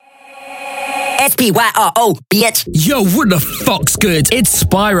SPYRO, bitch. Yo, what the fuck's good? It's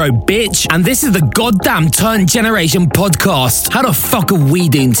Spyro, bitch. And this is the goddamn Turn Generation podcast. How the fuck are we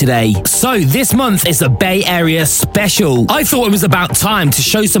doing today? So, this month is a Bay Area special. I thought it was about time to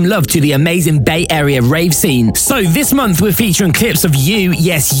show some love to the amazing Bay Area rave scene. So, this month we're featuring clips of you,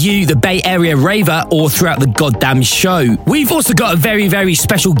 yes, you, the Bay Area raver, all throughout the goddamn show. We've also got a very, very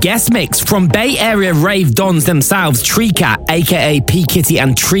special guest mix from Bay Area rave dons themselves, Treecat, aka P Kitty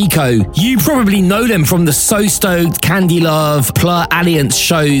and Trico. You probably know them from the So Stoked, Candy Love, Plur Alliance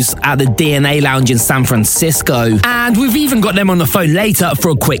shows at the DNA Lounge in San Francisco. And we've even got them on the phone later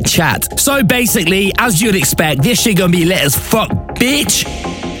for a quick chat. So basically, as you'd expect, this shit gonna be lit as fuck, bitch.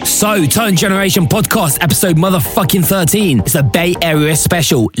 So, Turn Generation Podcast, episode motherfucking 13. It's a Bay Area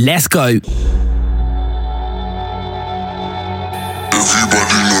special. Let's go. Everybody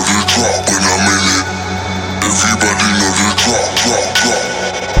know the drop when I'm in it. Everybody know the drop.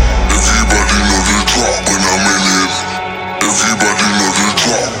 Everybody know the drop when I'm in it. Everybody know the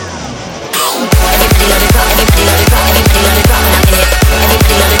drop. Everybody know the drop, everybody know the drop, everybody know the drop when I'm in it.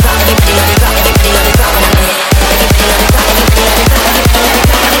 Everybody know the drop, everybody know the drop, everybody know the drop when I'm in it. Everybody know the drop, everybody know the drop, everybody know the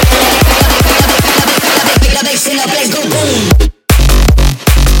drop. Pick the bass in the place, go boom.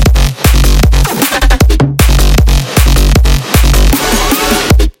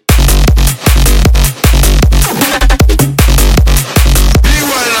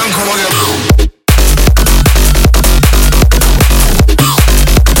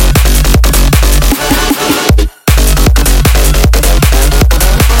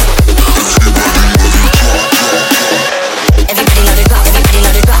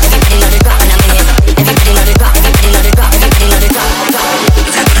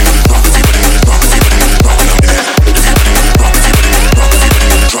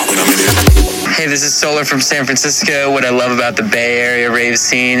 This is Solar from San Francisco. What I love about the Bay Area rave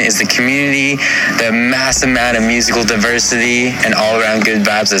scene is the community, the mass amount of musical diversity, and all-around good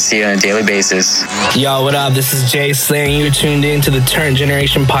vibes I see on a daily basis. Yo, what up? This is Jay Slayer, and you're tuned in to the Turn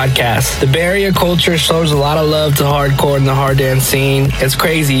Generation podcast. The Bay Area culture shows a lot of love to hardcore and the hard dance scene. It's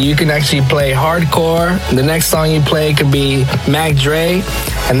crazy. You can actually play hardcore. The next song you play could be Mac Dre,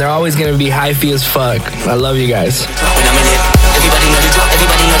 and they're always going to be hyphy as fuck. I love you guys. Everybody know the drop,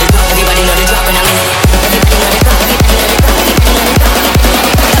 everybody know the drop, everybody know the drop when I'm in it. Everybody know the drop, everybody know the drop, everybody know the drop.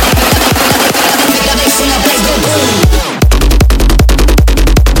 Pick the bass in the place, go boom.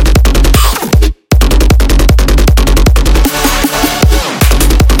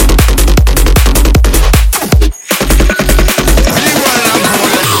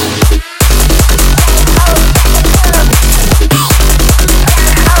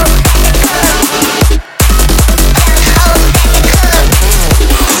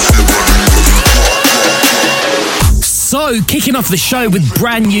 So, kicking off the show with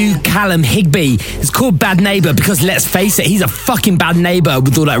brand new Callum Higby. It's called Bad Neighbor because, let's face it, he's a fucking bad neighbor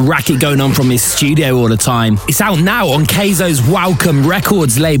with all that racket going on from his studio all the time. It's out now on Keizo's Welcome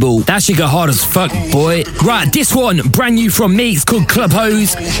Records label. That shit go hard as fuck, boy. Right, this one, brand new from me. It's called Club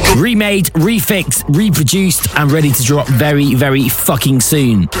Hose. Remade, refixed, reproduced, and ready to drop very, very fucking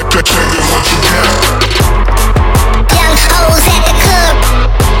soon. Young hoes at the club,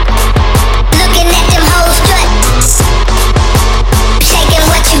 looking at them hoes strut, shaking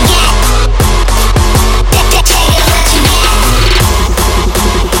what you got, shaking what you got. At the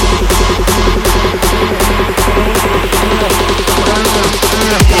club,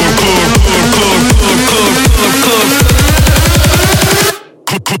 looking at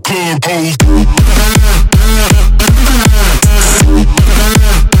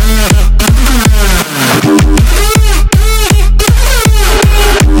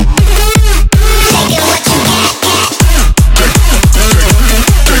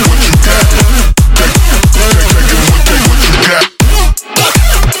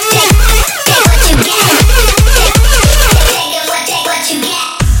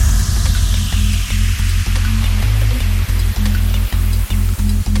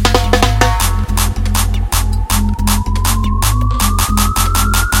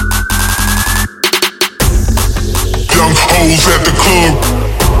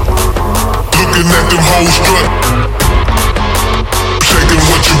them hoes strut,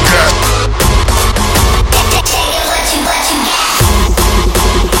 shaking what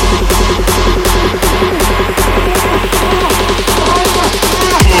you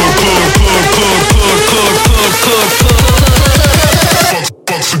got.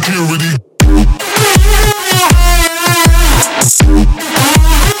 Fuck security.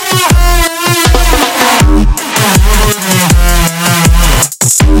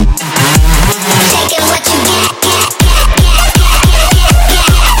 Taking what you got,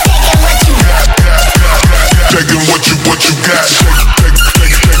 taking what you got.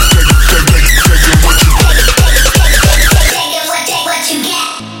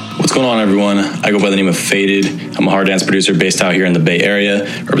 the name of Faded. I'm a hard dance producer based out here in the Bay Area,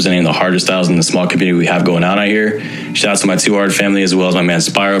 representing the harder styles in the small community we have going on out here. Shout out to my Too Hard family as well as my man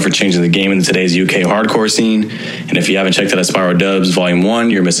Spyro for changing the game in today's UK hardcore scene. And if you haven't checked out Spyro Dubs Volume 1,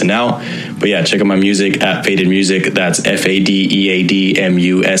 you're missing out. But yeah, check out my music at Faded Music. That's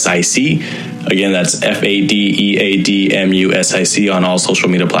FADEADMUSIC. Again, that's FADEADMUSIC on all social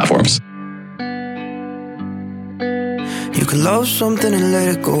media platforms. You can love something and let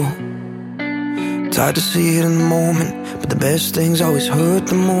it go. It's hard to see it in the moment, but the best things always hurt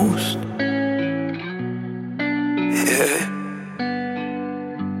the most. Yeah.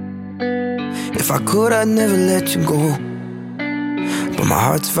 If I could, I'd never let you go. But my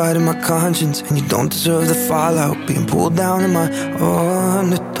heart's fighting my conscience, and you don't deserve the fallout, being pulled down in my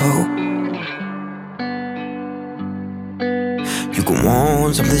undertow. You can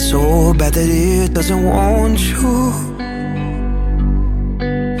want something so bad that it doesn't want you.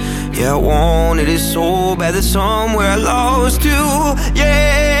 Yeah, I wanted it so bad that somewhere I lost you.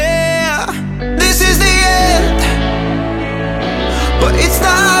 Yeah, this is the end, but it's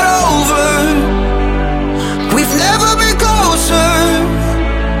not over. We've never been closer.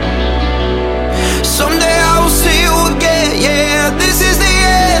 Someday I will see you again. Yeah, this is the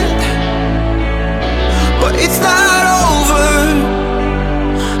end, but it's not over.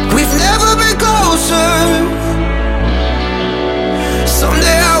 We've never been closer.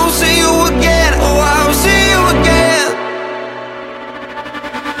 Someday I will see you again. Oh, I will see you again.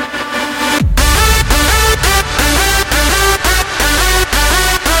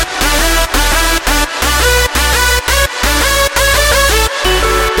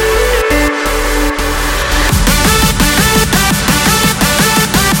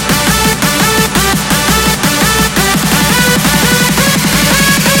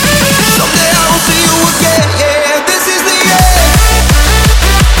 Someday I will see you again. Yeah, this is the end.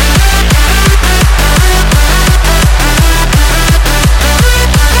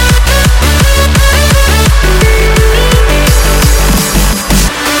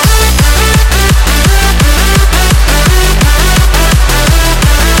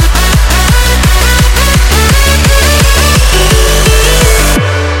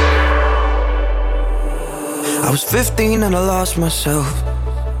 I was 15 and I lost myself,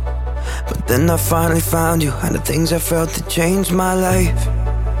 but then I finally found you, and the things I felt that changed my life.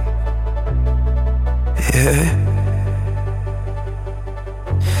 Yeah.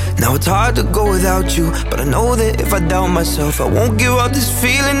 Now it's hard to go without you, but I know that if I doubt myself, I won't give up this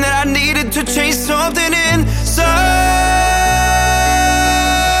feeling that I needed to change something inside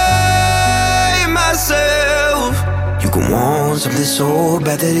myself. You can want something so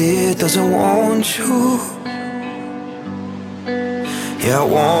bad that it doesn't want you. Yeah, I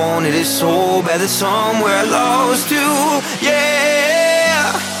wanted it so bad that somewhere I lost you.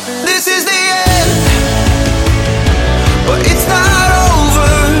 Yeah, this is the end, but it's not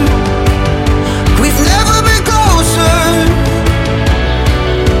over. We've never been closer.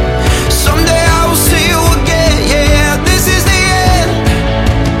 Someday I will see you again. Yeah, this is the end,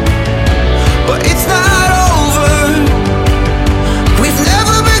 but it's not over. We've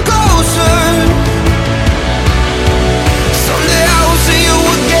never been closer. Someday I will see you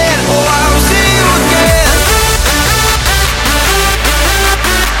again. Oh, I will see you again. Someday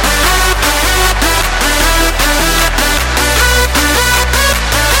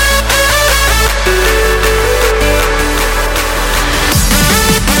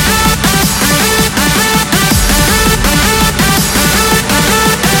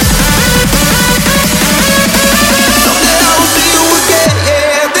I will see you again.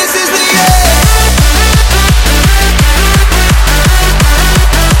 Yeah, this is the end.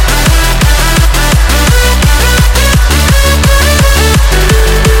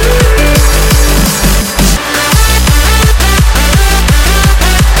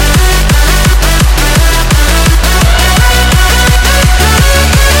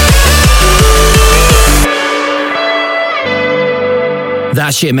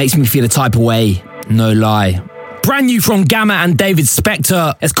 That shit makes me feel a type of way, no lie. Brand new from Gamma and David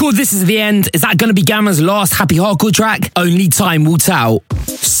Spector. It's called This Is The End. Is that going to be Gamma's last happy hardcore track? Only time will tell.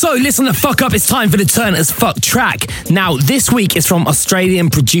 So listen the fuck up, it's time for the Turn As Fuck track. Now, this week is from Australian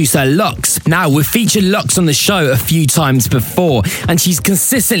producer Lux. Now, we've featured Lux on the show a few times before, and she's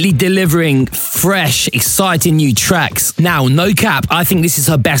consistently delivering fresh, exciting new tracks. Now, no cap, I think this is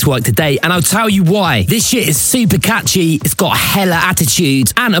her best work to date, and I'll tell you why. This shit is super catchy, it's got hella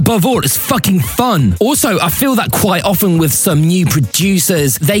attitude, and above all, it's fucking fun. Also, I feel that that quite often with some new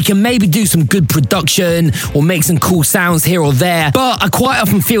producers, they can maybe do some good production or make some cool sounds here or there, but I quite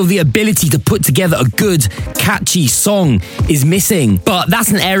often feel the ability to put together a good, catchy song is missing. But that's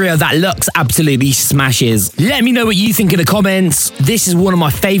an area that Lux absolutely smashes. Let me know what you think in the comments. This is one of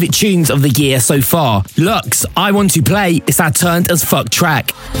my favourite tunes of the year so far. Lux, I Want to Play, it's our Turned as Fuck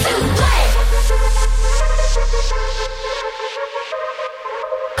track.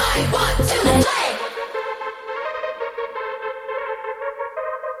 I want to play.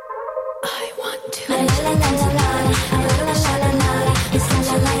 I want to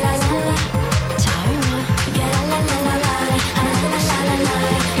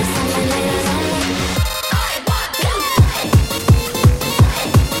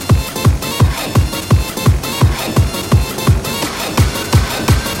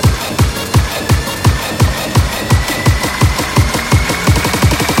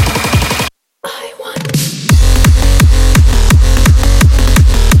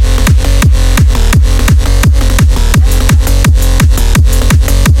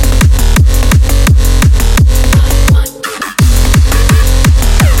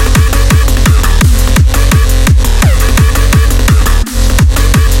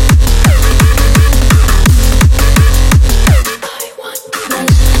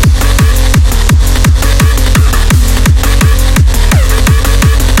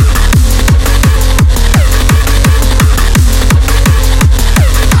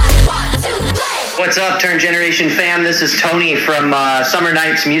What's up, Turn Generation fam? This is Tony from Summer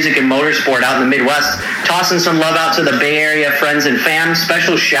Nights Music and Motorsport out in the Midwest. Tossing some love out to the Bay Area friends and fam.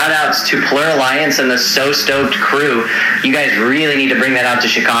 Special shout outs to Plur Alliance and the So Stoked crew. You guys really need to bring that out to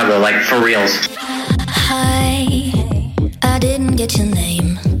Chicago, like for reals. Hi, I didn't get your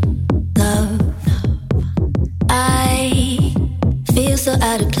name, love. I feel so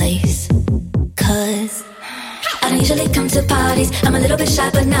out of place, 'cause I don't usually come to parties. I'm a little bit shy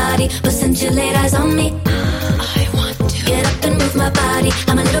but naughty, but since you laid eyes on me, I want to get up and move my body.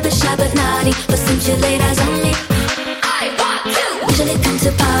 I'm a little bit shy but naughty, but since you laid eyes on me, I want to usually come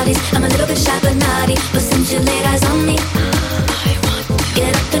to parties. I'm a little bit shy but naughty, but since you laid eyes on me, I want to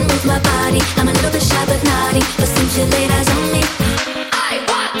get up and move my body. I'm a little bit shy but naughty, but since you laid eyes on me, I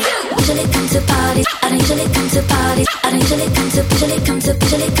want to usually come to parties. I don't usually come to parties. I don't usually come to parties.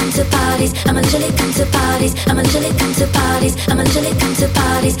 I'm usually come to parties. I'm usually come to parties. I'm usually come to parties. I'm usually come to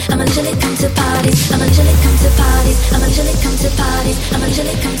parties. I'm usually come to parties. I'm usually come to parties. I'm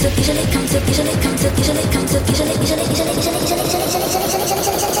usually come to usually come to usually come to usually come to usually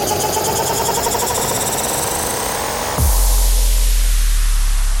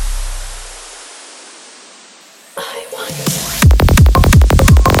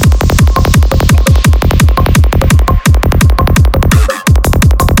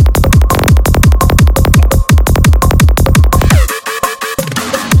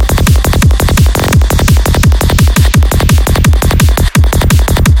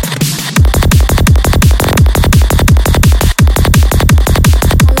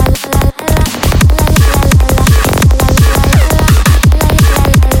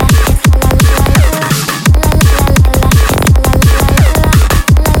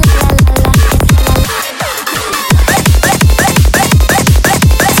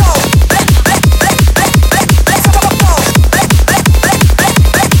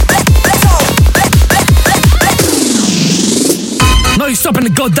Stopping the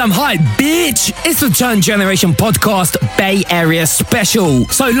goddamn hype, bitch! It's the Turn Generation Podcast Bay Area Special.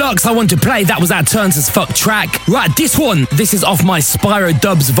 So, Lux, I Want to Play, that was our Turns as Fuck track. Right, this is off my Spyro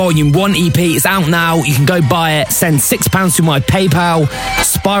Dubs Volume 1 EP. It's out now. You can go buy it. Send £6 to my PayPal,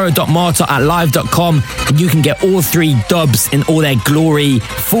 spyro.marta@live.com, and you can get all 3 dubs in all their glory.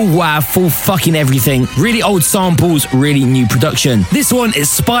 Full WAV, full fucking everything. Really old samples, really new production. This one is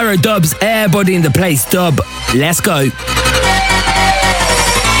Spyro Dubs, Everybody in the Place dub. Let's go.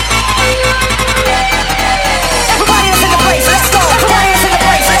 let's go.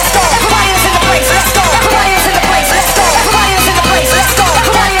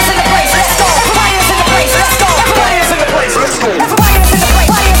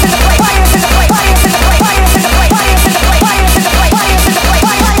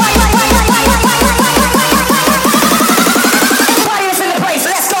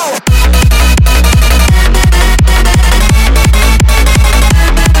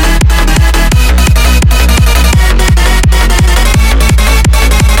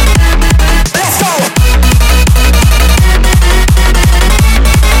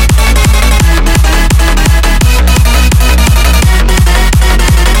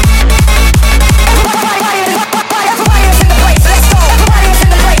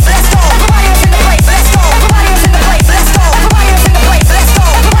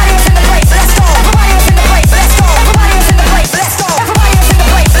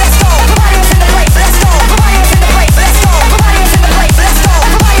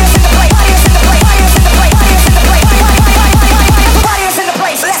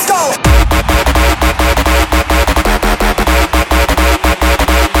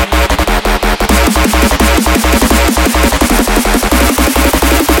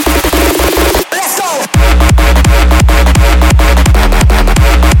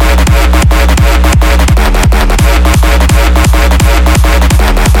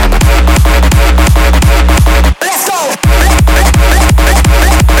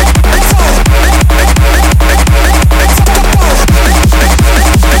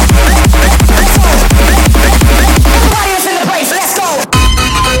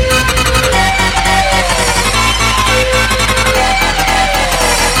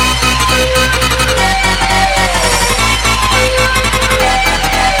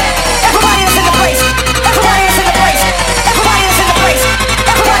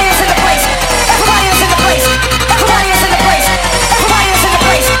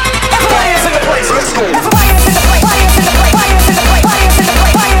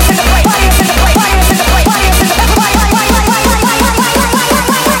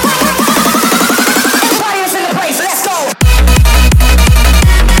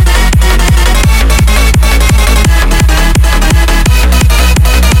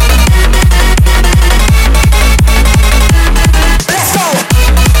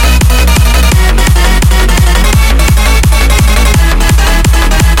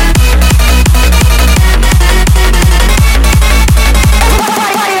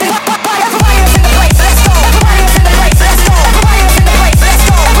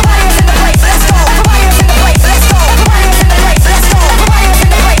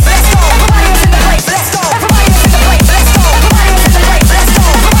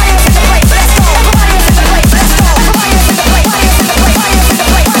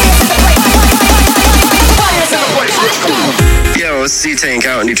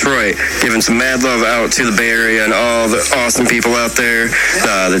 Detroit, giving some mad love out to the Bay Area and all the awesome people out there.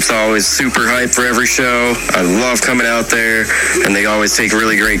 That's always super hype for every show. I love coming out there, and they always take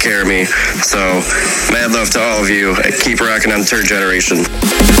really great care of me. So, mad love to all of you. Keep rocking on the Turd Generation.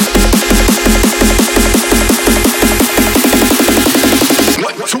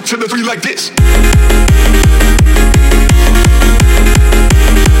 1, 2 to the 3 like this.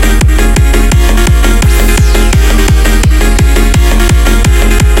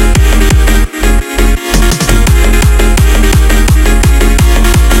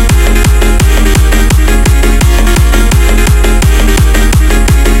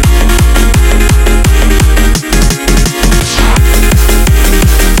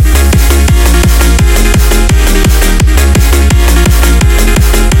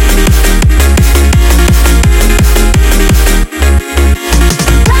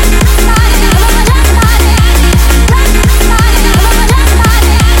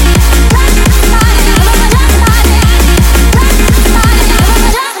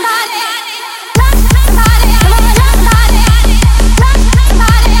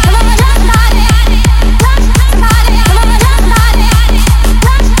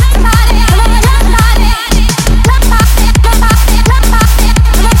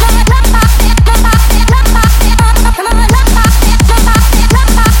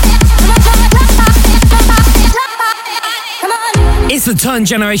 It's the Turn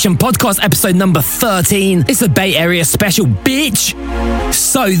Generation Podcast, episode number 13. It's the Bay Area special, bitch.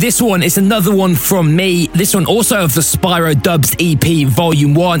 So this one is another one from me. This one also of the Spyro Dubs EP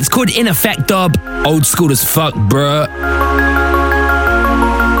Volume 1. It's called In Effect Dub. Old school as fuck, bruh.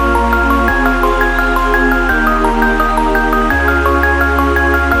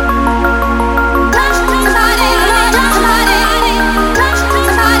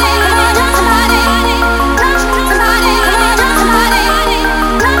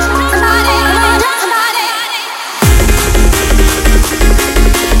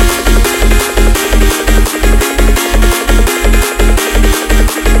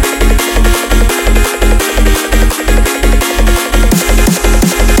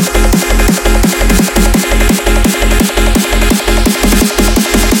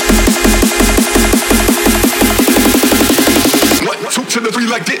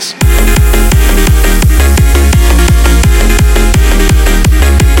 Like this.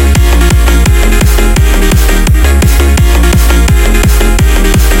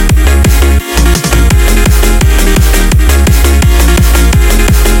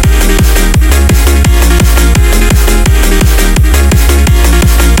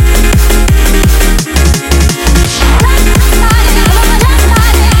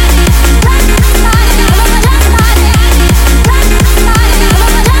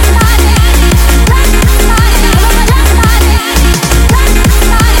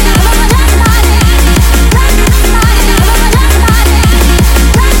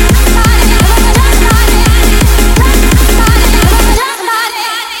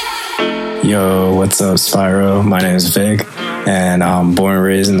 Yo, what's up, Spyro? My name is Vic, and I'm born and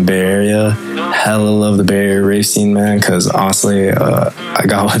raised in the Bay Area. Hella love the Bay Area rave scene, man, because honestly, I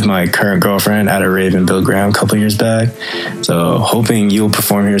got with my current girlfriend at a rave in Bill Graham a couple years back. So hoping you'll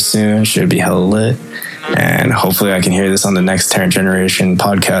perform here soon. Should be hella lit. And hopefully I can hear this on the next Turn Generation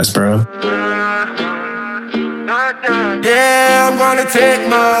podcast, bro. Yeah, I'm gonna take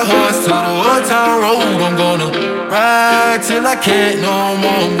my horse to the old town road. I'm gonna ride till I can't no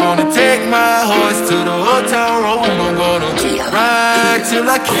more. I'm gonna take my horse to the old town road. I'm gonna ride till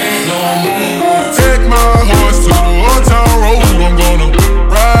I can't no more. Take my horse to the old town road. I'm gonna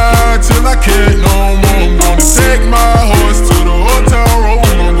ride till I can't no more. I'm gonna take my horse to the old town road.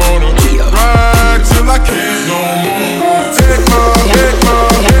 I'm gonna ride till I can't no more. Take my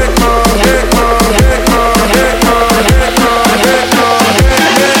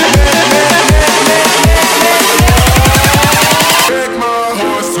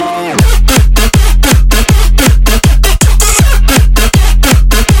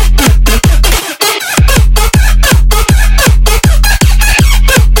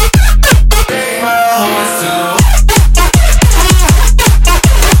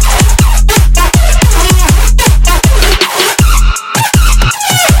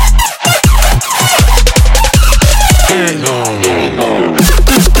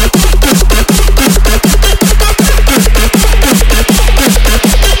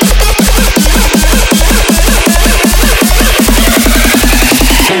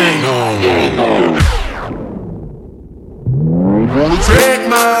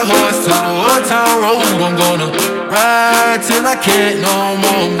can't no more.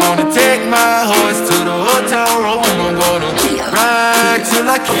 I'm gonna take my horse to the hotel room. I'm gonna ride till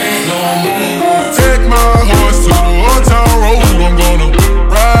I can't no more. Take my horse to the old town road. I'm gonna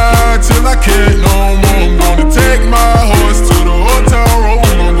ride till I can't no more. I'm gonna take my horse to the old town road.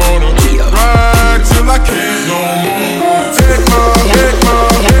 I'm gonna ride till I can't no more. Take my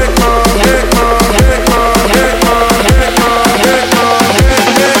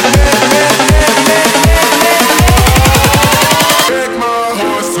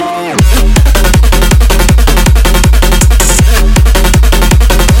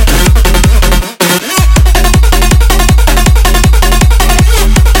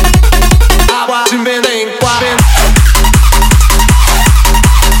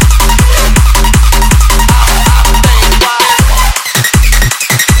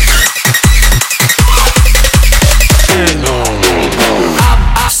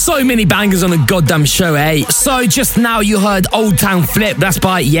many bangers on the goddamn show, eh? So just now you heard Old Town Flip. That's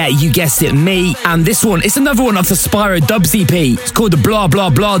by, yeah, you guessed it, me. And this one, it's another one off the Spyro Dubs EP. It's called the Blah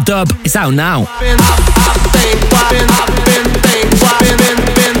Blah Blah Dub. It's out now.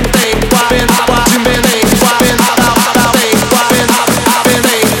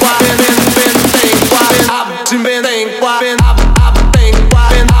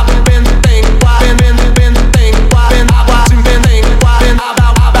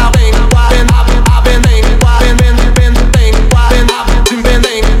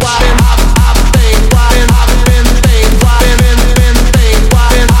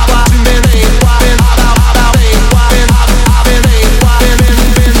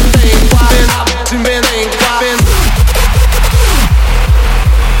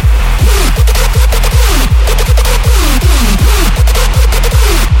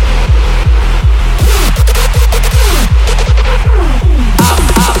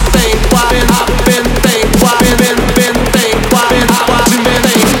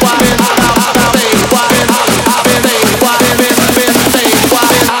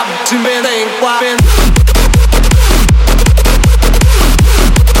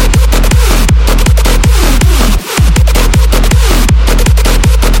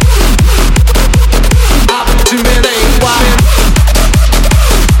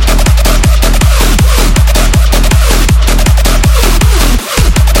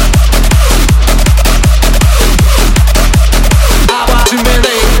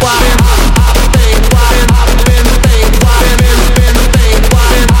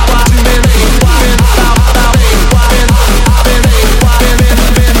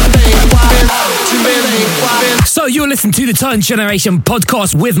 Listen to the Turn Generation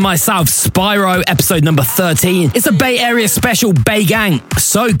podcast with myself, Spyro, episode number 13. It's a Bay Area special, Bay Gang.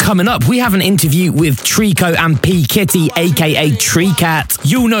 So coming up, we have an interview with Trico and P Kitty, aka Tree Cat.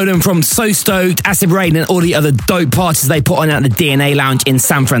 You'll know them from So Stoked, Acid Rain, and all the other dope parties they put on at the DNA Lounge in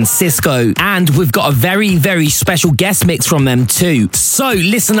San Francisco. And we've got a very, very special guest mix from them too. So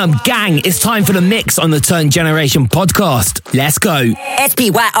listen up, gang. It's time for the mix on the Turn Generation podcast. Let's go.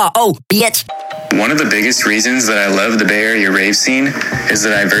 SPYRO, bitch. One of the biggest reasons that I love the Bay Area rave scene is the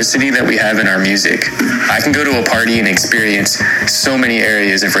diversity that we have in our music. I can go to a party and experience so many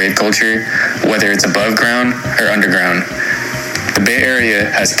areas of rave culture, whether it's above ground or underground. The Bay Area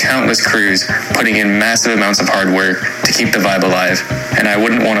has countless crews putting in massive amounts of hard work to keep the vibe alive, and I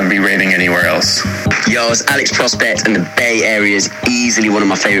wouldn't want to be raving anywhere else. Yo, it's Alex Prospect, and the Bay Area is easily one of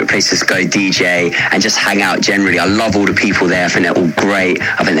my favorite places to go DJ and just hang out generally. I love all the people there. I think they're all great.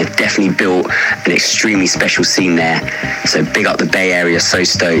 I think they've definitely built an extremely special scene there. So big up the Bay Area. So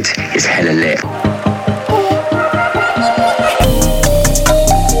Stoked. It's hella lit.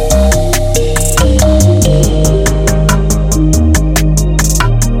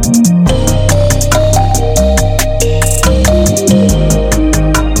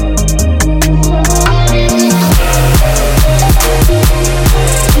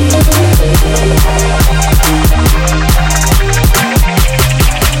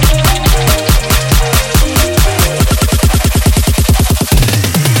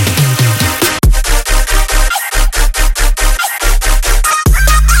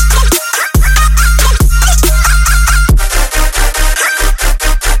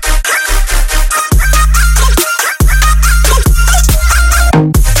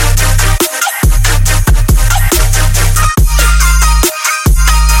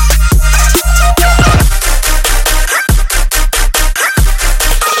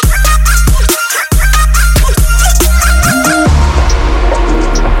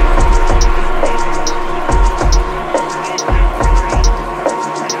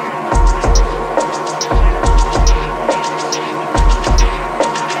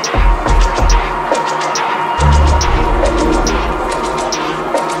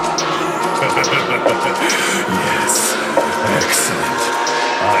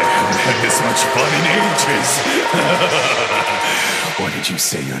 What did you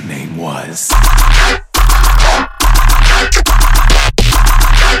say your name was?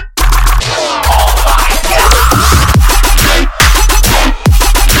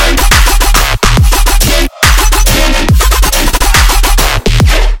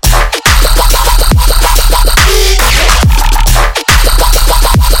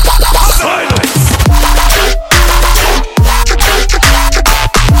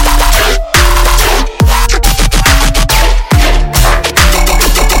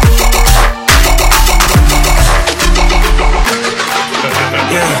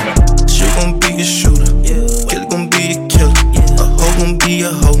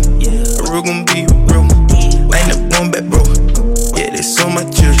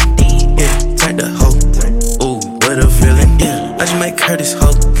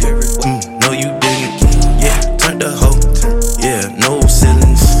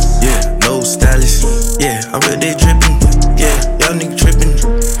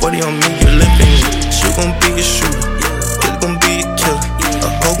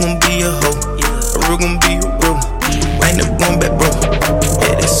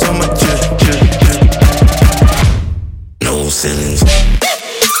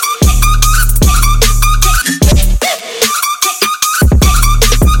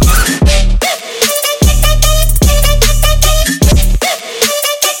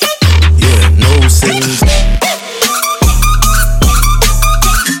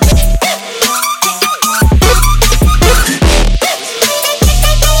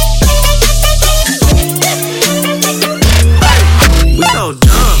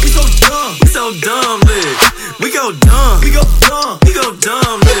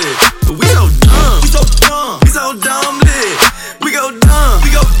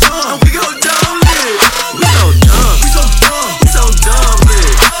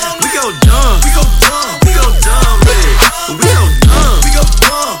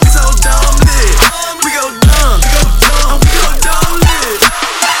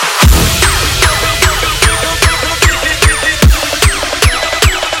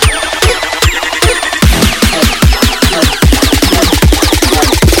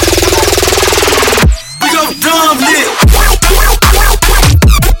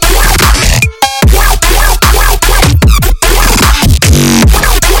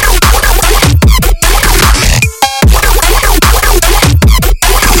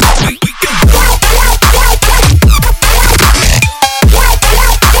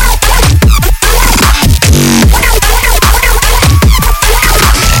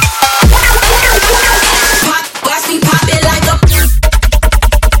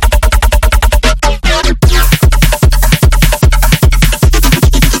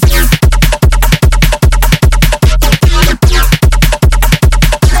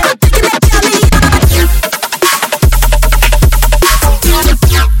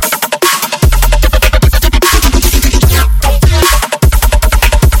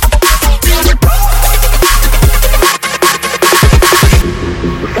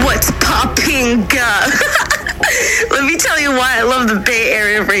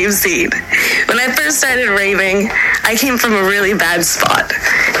 I came from a really bad spot,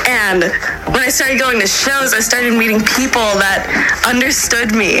 and when I started going to shows, I started meeting people that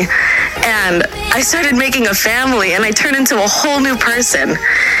understood me, and I started making a family, and I turned into a whole new person.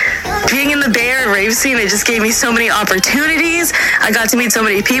 Being in the Bay Area rave scene, it just gave me so many opportunities. I got to meet so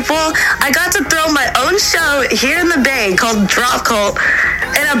many people. I got to throw my own show here in the Bay called Drop Cult,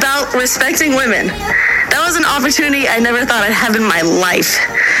 and about respecting women. That was an opportunity I never thought I'd have in my life.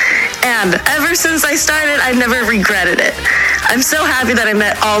 And ever since I started, I've never regretted it. I'm so happy that I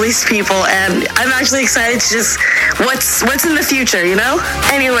met all these people, and I'm actually excited to just what's in the future, you know?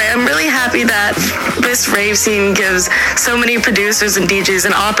 Anyway, I'm really happy that this rave scene gives so many producers and DJs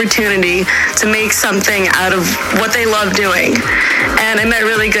an opportunity to make something out of what they love doing. And I met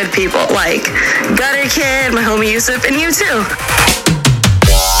really good people like Gutter Kid, my homie Yusuf, and you too.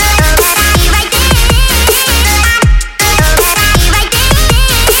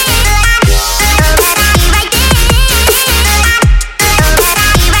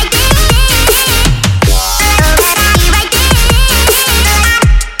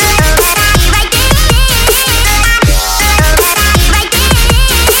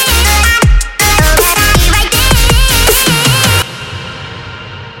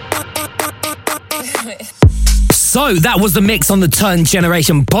 So that was the mix on the Turn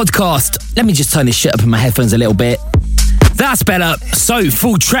Generation podcast. Let me just turn this shit up in my headphones a little bit. That's better. So,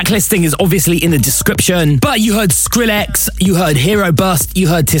 full track listing is obviously in the description, but you heard Skrillex, you heard Hero Bust, you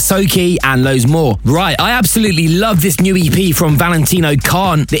heard Tisoki, and loads more. Right, I absolutely love this new EP from Valentino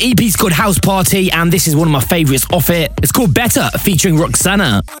Khan. The EP's called House Party, and this is one of my favourites off it. It's called Better, featuring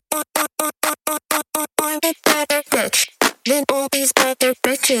Roxana. Then all these other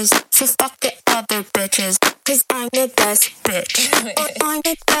bitches, so fuck the other bitches, cause I'm the best bitch. I'm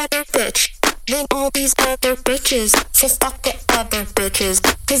the better bitch. Then all these other bitches, so fuck the other bitches,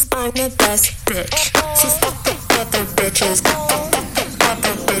 cause I'm the best bitch. So fuck the other bitches, fuck the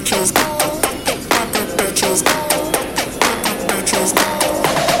other bitches, fuck the other bitches, fuck the other bitches.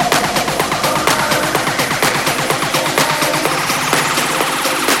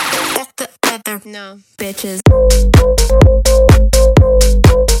 Fuck the other no bitches.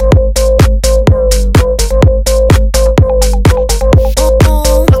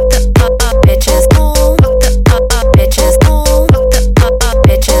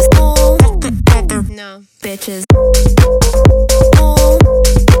 Bitches.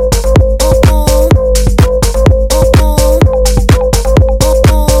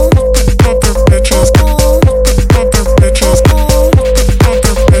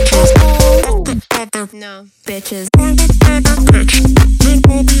 No, bitches. Bitch. Then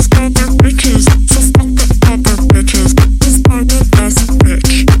all these other bitches, so fuck the other bitches, cause I'm the best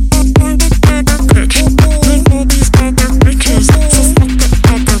bitch. I'm the better bitch. Then all these other bitches, so fuck the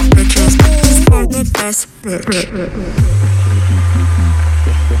other bitches, cause I'm the best bitch.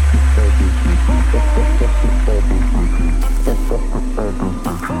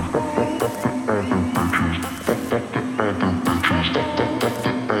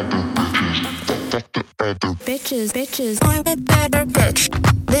 Bitches, I'm the better bitch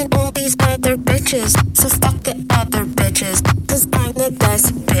than all these other bitches, so fuck the other bitches, cause I'm the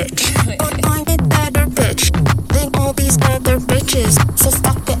best bitch. I'm the better bitch than all these other bitches, so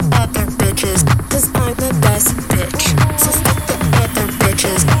fuck the other bitches, cause I'm the best bitch. So fuck the other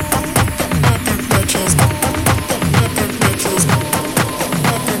bitches, fuck the other bitches, fuck the other bitches, fuck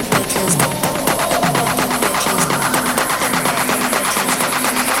the other bitches,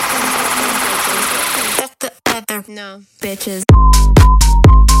 fuck the other no bitches.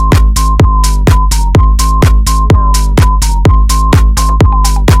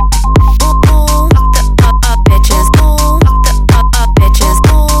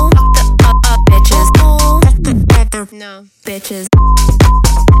 No bitches.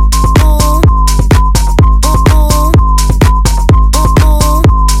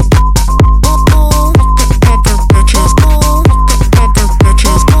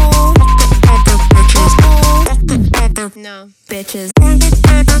 No bitches. I'm the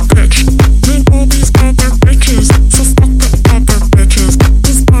better bitch than all these other bitches, so fuck the other bitches,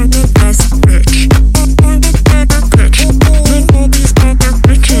 cause I'm the best bitch. I'm the better bitch than all these other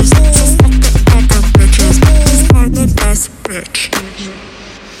bitches, so fuck the other bitches, cause I'm the best bitch.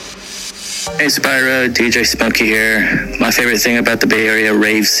 Hey Spyro, DJ Smokey here. My favorite thing about the Bay Area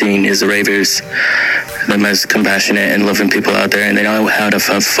rave scene is the ravers. They're the most compassionate and loving people out there, and they know how to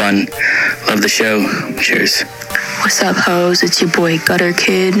have fun. Love the show. Cheers. What's up, hoes? It's your boy Gutter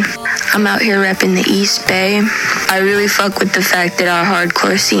Kid. I'm out here repping the East Bay. I really fuck with the fact that our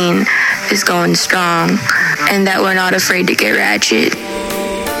hardcore scene is going strong and that we're not afraid to get ratchet.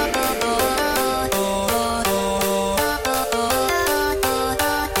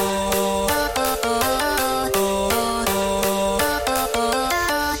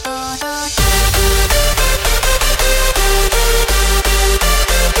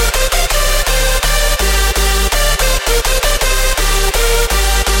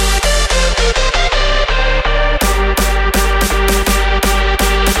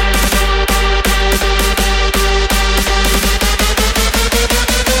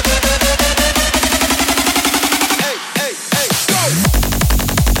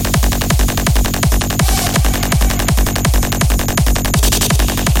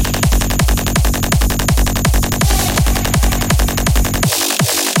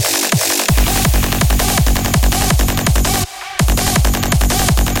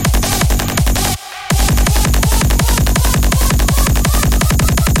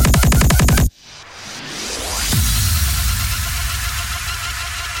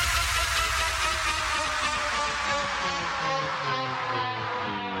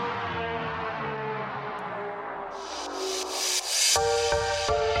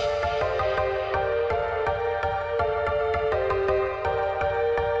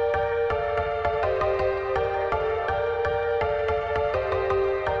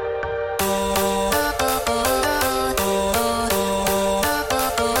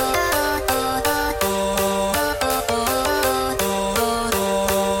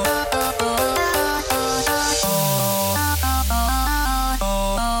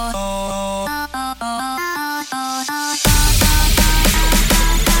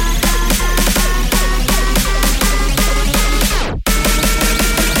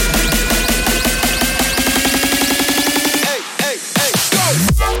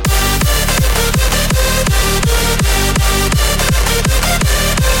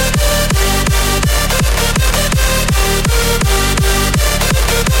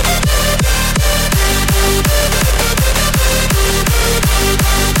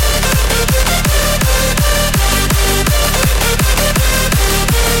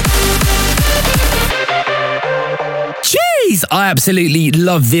 absolutely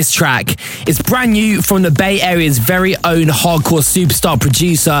love this track. It's brand new from the Bay Area's very own hardcore superstar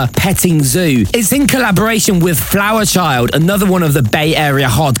producer, Petting Zoo. It's in collaboration with Flower Child, another one of the Bay Area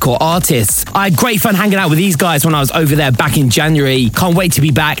hardcore artists. I had great fun hanging out with these guys when I was over there back in January. Can't wait to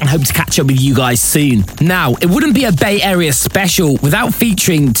be back and hope to catch up with you guys soon. Now, it wouldn't be a Bay Area special without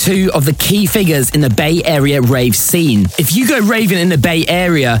featuring two of the key figures in the Bay Area rave scene. If you go raving in the Bay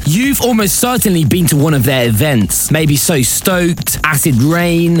Area, you've almost certainly been to one of their events. Maybe So Stoked, Acid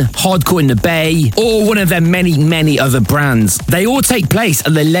Rain, Hardcore in the Bay, or one of their many other brands. They all take place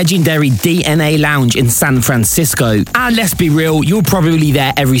at the legendary DNA Lounge in San Francisco. And let's be real, you're probably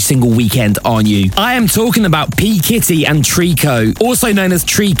there every single weekend, aren't you? I am talking about P. Kitty and Trico, also known as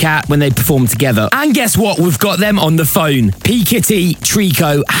Tree Cat when they perform together. And guess what? We've got them on the phone. P. Kitty,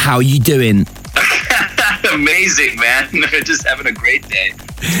 Trico, how you doing? Amazing, man. Just having a great day.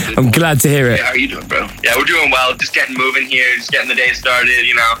 I'm glad to hear it. Hey, how are you doing, bro? Yeah, we're doing well. Just getting moving here, just getting the day started,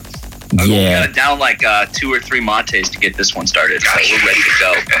 you know. Yeah. We got it down like 2 or 3 mates to get this one started, so we're ready to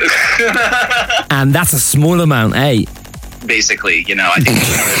go. And that's a small amount, eh? Basically, you know, I think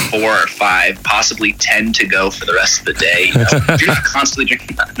there's 4 or 5, possibly 10 to go for the rest of the day. You know? You're not constantly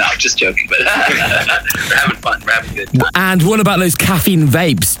drinking. No, I'm just joking, but we're having fun. We're having a good time. And what about those caffeine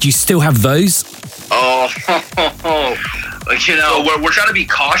vapes? Do you still have those? Oh, like, you know, we're trying to be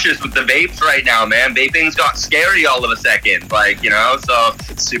cautious with the vapes right now, man. Vaping's got scary all of a second, like, you know, so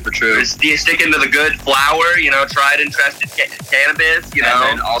it's super true. Just sticking to the good flower, you know, tried and trusted cannabis, you know,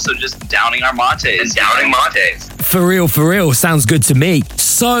 and then also just downing our mates. And downing mates. For real, sounds good to me.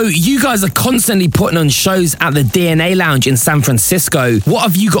 So you guys are constantly putting on shows at the DNA Lounge in San Francisco. What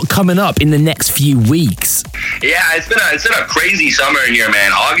have you got coming up in the next few weeks? Yeah, it's been a crazy summer here,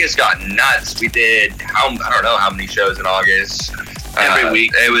 man. August got nuts. We did I don't know how many shows in August. Every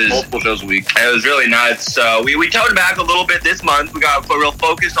week. It was multiple shows a week. It was really nuts. So we toned back a little bit this month. We got a real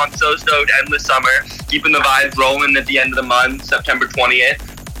focus on So Stoked Endless Summer, keeping the vibes rolling at the end of the month, September 20th.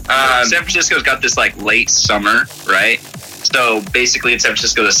 San Francisco's got this like late summer, right? So basically in San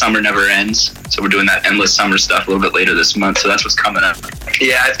Francisco, the summer never ends. So we're doing that endless summer stuff a little bit later this month. So that's what's coming up.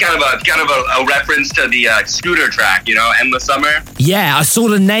 Yeah, it's kind of a reference to the Scooter track, you know, Endless Summer. Yeah, I saw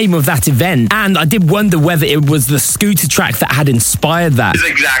the name of that event, and I did wonder whether it was the Scooter track that had inspired that. This is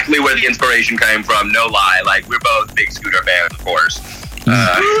exactly where the inspiration came from, no lie. Like, we're both big Scooter fans, of course. Pay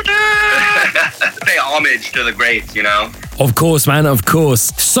homage to the greats, you know? Of course, man, of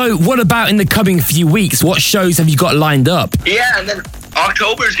course. So what about in the coming few weeks? What shows have you got lined up? Yeah, and then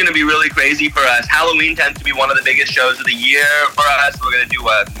October is going to be really crazy for us. Halloween tends to be one of the biggest shows of the year for us. We're going to do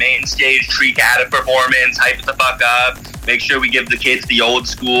a main stage Tree Cat performance, hype it the fuck up, make sure we give the kids the old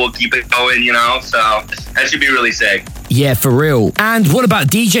school, keep it going, you know? So that should be really sick. Yeah, for real. And what about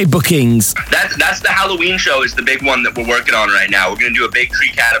DJ bookings? That's the Halloween show is the big one that we're working on right now. We're going to do a big Tree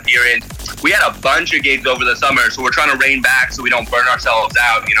Cat appearance. We had a bunch of gigs over the summer, so we're trying to rein back so we don't burn ourselves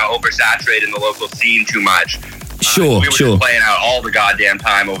out, you know, oversaturate in the local scene too much. Sure. We were just playing out all the goddamn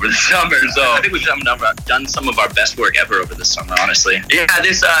time over the summer, so I think we've done some of our best work ever over the summer, honestly. Yeah,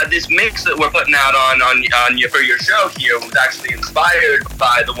 this mix that we're putting out on for your show here was actually inspired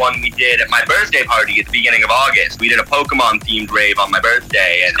by the one we did at my birthday party at the beginning of August. We did a Pokemon themed rave on my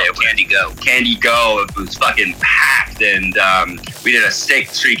birthday, and it was Candy Go. Candy Go. It was fucking packed, and we did a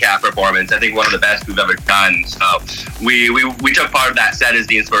sick Tree Cat performance. I think one of the best we've ever done. So we took part of that set as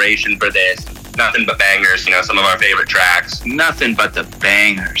the inspiration for this. Nothing but bangers, you know, some of our favorite tracks. Nothing but the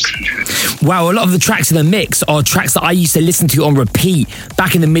bangers. Wow, a lot of the tracks in the mix are tracks that I used to listen to on repeat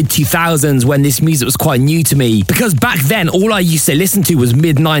back in the mid-2000s when this music was quite new to me. Because back then, all I used to listen to was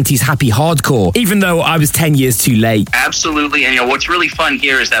mid-90s happy hardcore, even though I was 10 years too late. Absolutely, and you know, what's really fun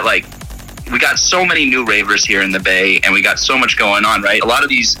here is that, like, we got so many new ravers here in the Bay, and we got so much going on, right? A lot of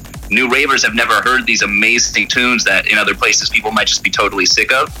these new ravers have never heard these amazing tunes that in other places people might just be totally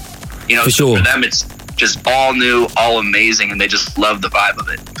sick of. You know, so for them, it's just all new, all amazing, and they just love the vibe of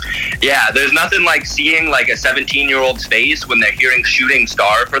it. Yeah, there's nothing like seeing like a 17-year-old's face when they're hearing Shooting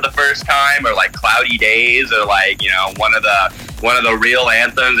Star for the first time, or like Cloudy Days, or like, you know, one of the real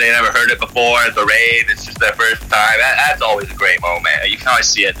anthems. They never heard it before at the rave. It's just their first time. That's always a great moment. You can always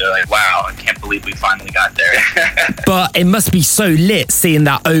see it. They're like, wow, I can't believe we finally got there. But it must be so lit seeing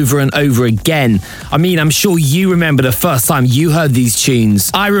that over and over again. I mean, I'm sure you remember the first time you heard these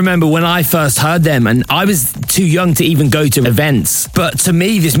tunes. I remember when I first heard them, and I was too young to even go to events. But to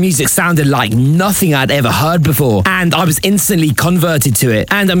me, this music sounded like nothing I'd ever heard before, and I was instantly converted to it.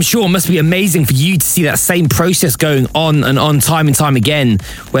 And I'm sure it must be amazing for you to see that same process going on and on time and time again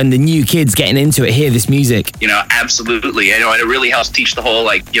when the new kids getting into it hear this music. You know, absolutely. And it really helps teach the whole,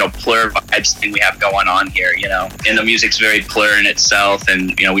 like, you know, plur vibes thing we have going on here, you know. And the music's very plur in itself,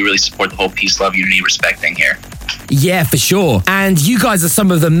 and, you know, we really support the whole peace, love, unity, respect thing here. Yeah, for sure. And you guys are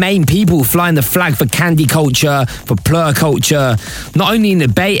some of the main people flying the flag for candy culture, for plur culture, not only in the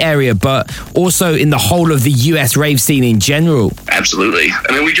Bay Area, but also in the whole of the US rave scene in general. Absolutely.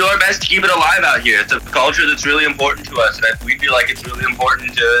 I mean, we do our best to keep it alive out here. It's a culture that's really important to us, and we feel like it's really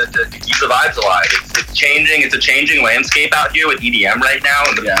important to keep the vibes alive. It's changing. It's a changing landscape out here with EDM right now.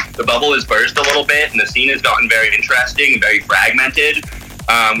 And the bubble has burst a little bit, and the scene has gotten very interesting, very fragmented.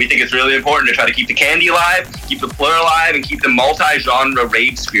 We think it's really important to try to keep the candy alive, keep the plur alive, and keep the multi-genre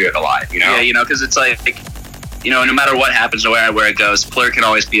rave spirit alive, you know? Yeah, you know, because it's like, you know, no matter what happens, no matter where it goes, plur can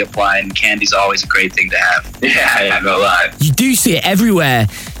always be applied, and candy's always a great thing to have. Yeah, no lie. You do see it everywhere.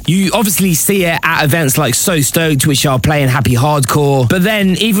 You obviously see it at events like So Stoked, which are playing Happy Hardcore. But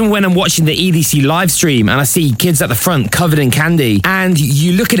then even when I'm watching the EDC live stream and I see kids at the front covered in candy, and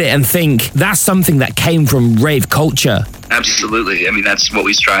you look at it and think that's something that came from rave culture. Absolutely. I mean, that's what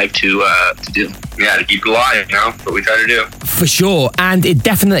we strive to do. Yeah, to keep it alive, you know, what we try to do. For sure. And it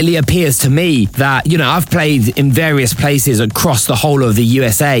definitely appears to me that, you know, I've played in various places across the whole of the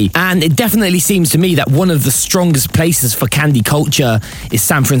USA, and it definitely seems to me that one of the strongest places for candy culture is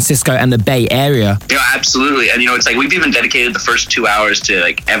San Francisco and the Bay Area. You know, absolutely. And, you know, it's like we've even dedicated the first 2 hours to,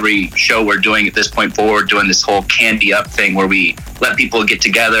 like, every show we're doing at this point forward, doing this whole candy up thing where we let people get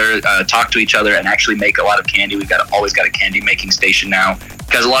together, talk to each other, and actually make a lot of candy. We've always got a candy making station now,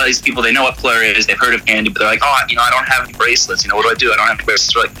 because a lot of these people, they know what plur is, they've heard of candy, but they're like, oh, you know, I don't have any bracelets. You know, what do? I don't have any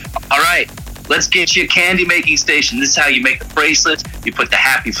bracelets. We're like, all right, let's get you a candy making station. This is how you make the bracelets. You put the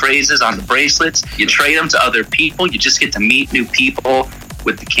happy phrases on the bracelets. You trade them to other people. You just get to meet new people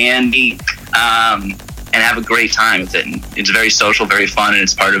with the candy, and have a great time with it. And it's very social, very fun, and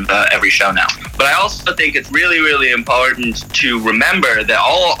it's part of every show now. But I also think it's really, really important to remember that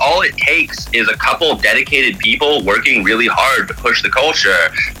all it takes is a couple of dedicated people working really hard to push the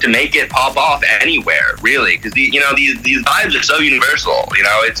culture to make it pop off anywhere, really. Because, you know, these vibes are so universal. You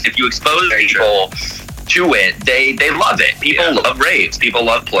know, it's if you expose people to it, they love it. People love raves. People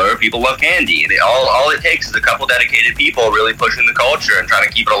love plur. People love candy. And all it takes is a couple dedicated people really pushing the culture and trying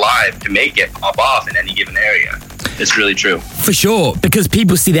to keep it alive to make it pop off in any given area. It's really true. For sure, because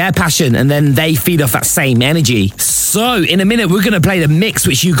people see their passion and then they feed off that same energy. So, in a minute, we're going to play the mix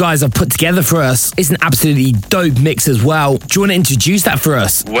which you guys have put together for us. It's an absolutely dope mix as well. Do you want to introduce that for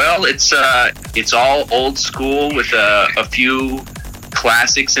us? Well, it's all old school with a few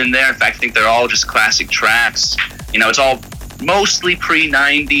classics in there. In fact, I think they're all just classic tracks. You know, it's all mostly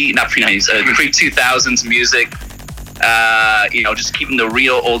pre-2000s music. You know, just keeping the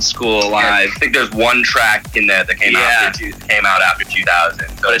real old school alive. I think there's one track in there that came out after 2000. So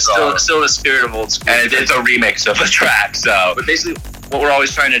but it's still the spirit of old school. And it's a remix of a track. So, but basically, what we're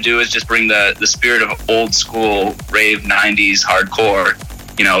always trying to do is just bring the spirit of old school rave 90s hardcore,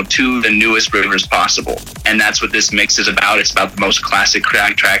 you know, to the newest ravers possible. And that's what this mix is about. It's about the most classic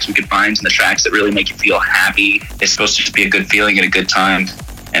tracks we could find, and the tracks that really make you feel happy. It's supposed to just be a good feeling and a good time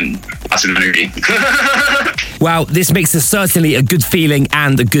and lots of energy. Wow, this mix is certainly a good feeling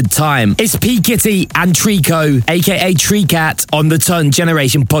and a good time. It's P. Kitty and Trico, aka Tree Cat, on the Turn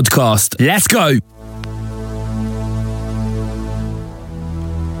Generation podcast. Let's go.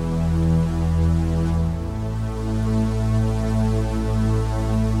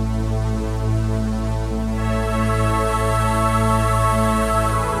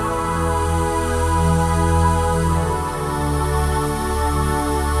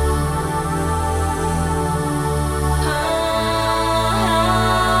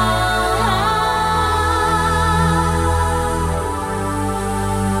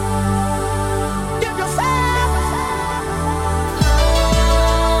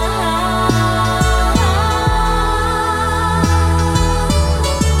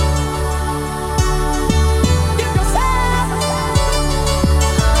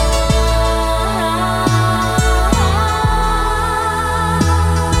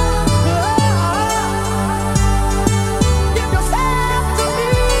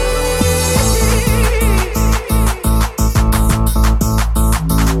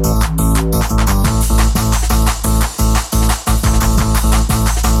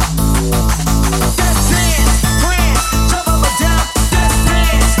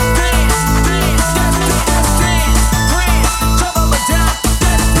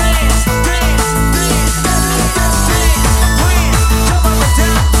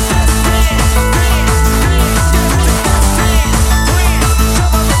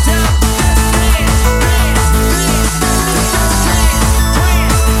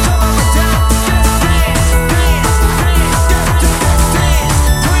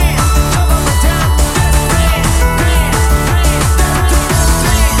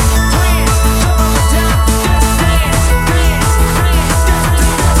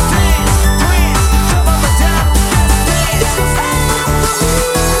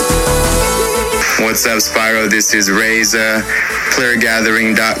 What's up, Spyro? This is Reza,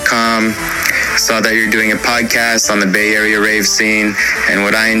 playergathering.com. Saw that you're doing a podcast on the Bay Area rave scene, and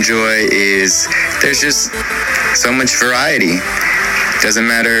what I enjoy is there's just so much variety. Doesn't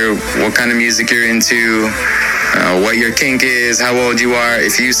matter what kind of music you're into, what your kink is, how old you are.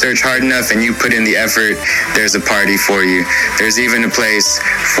 If you search hard enough and you put in the effort, there's a party for you. There's even a place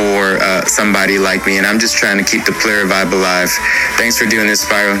for somebody like me, and I'm just trying to keep the player vibe alive. Thanks for doing this,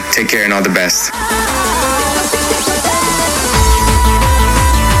 Spyro. Take care and all the best.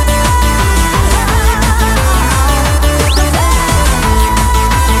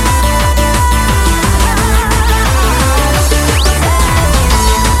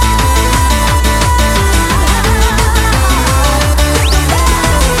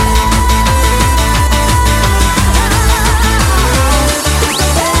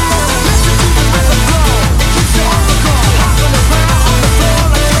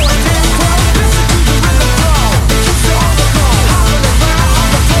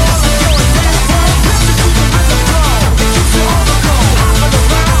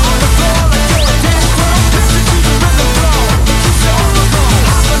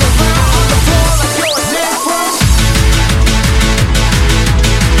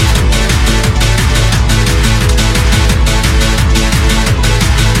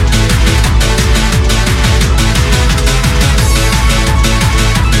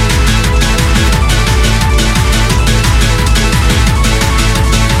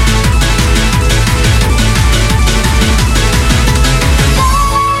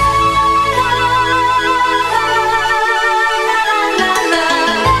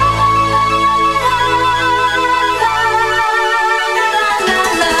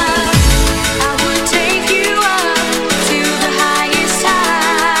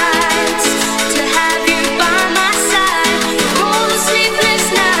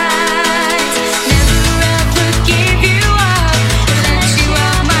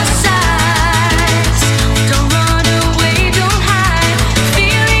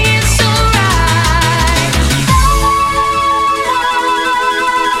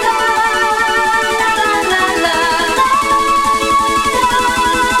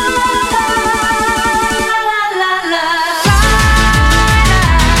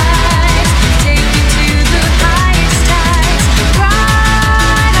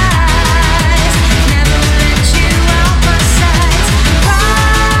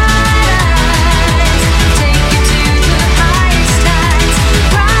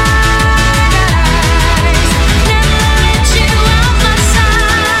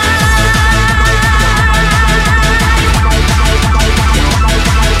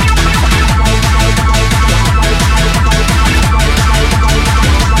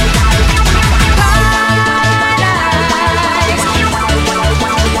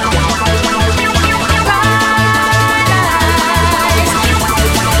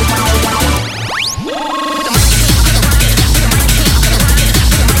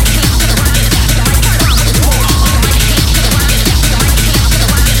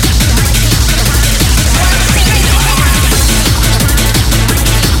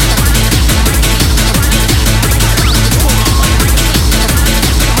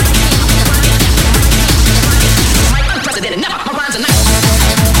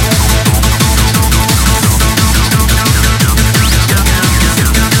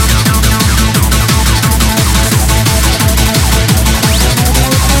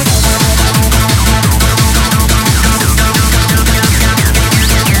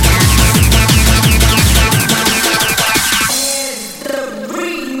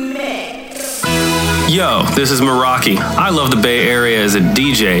 Yo, this is Meraki. I love the Bay Area as a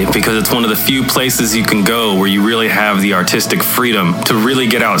DJ because it's one of the few places you can go where you really have the artistic freedom to really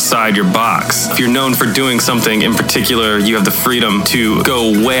get outside your box. If you're known for doing something in particular, you have the freedom to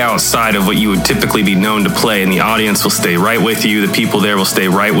go way outside of what you would typically be known to play, and the audience will stay right with you, the people there will stay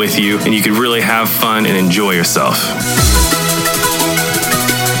right with you, and you can really have fun and enjoy yourself.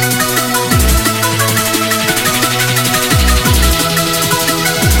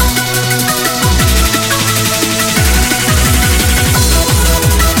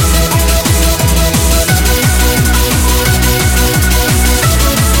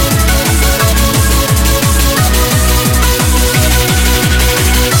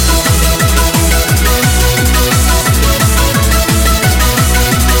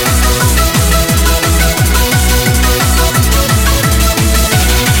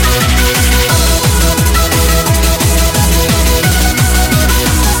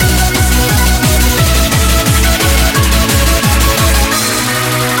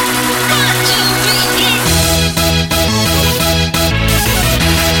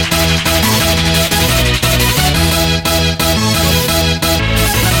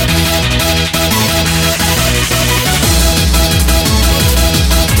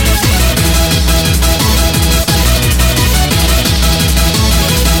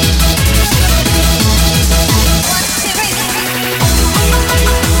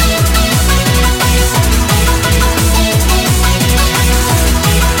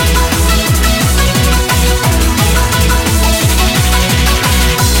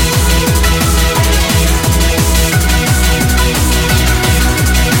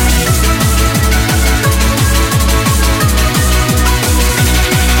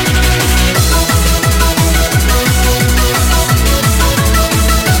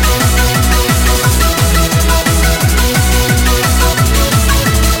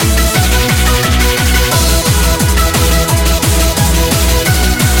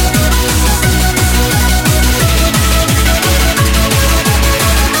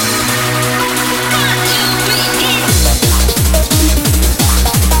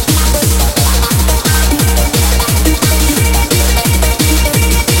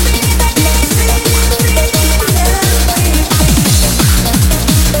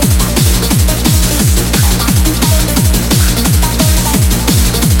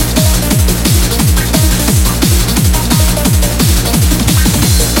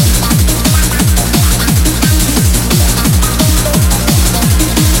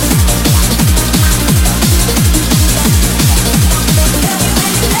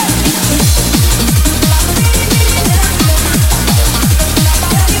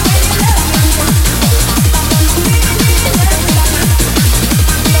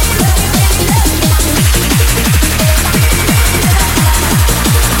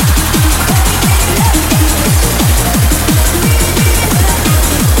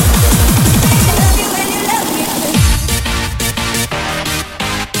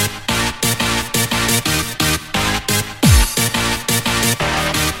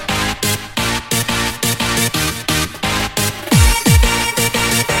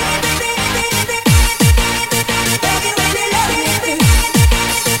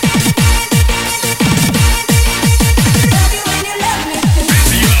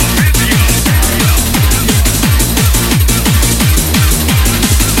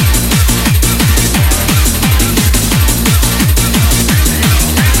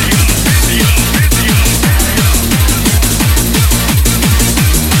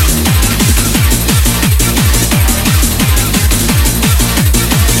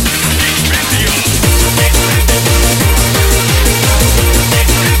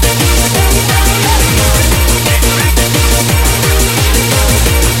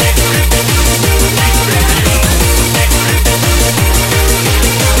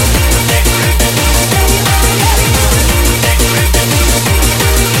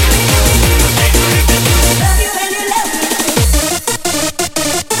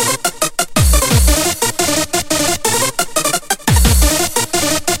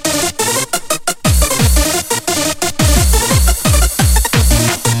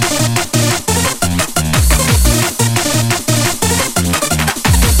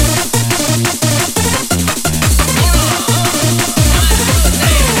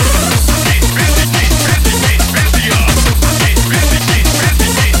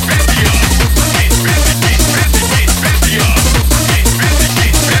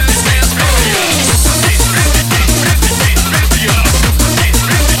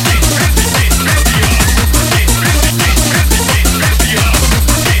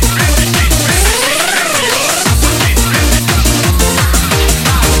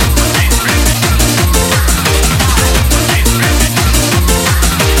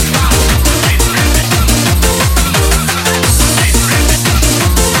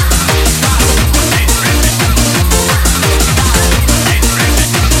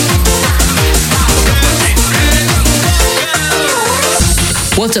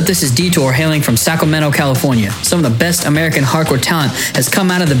 What's up, this is Detour, hailing from Sacramento, California. Some of the best American hardcore talent has come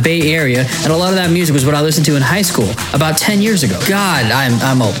out of the Bay Area, and a lot of that music was what I listened to in high school, about 10 years ago. God,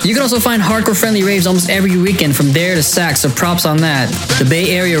 I'm old. You can also find hardcore-friendly raves almost every weekend from there to Sac, so props on that. The Bay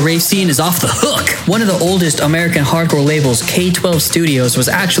Area rave scene is off the hook. One of the oldest American hardcore labels, K12 Studios, was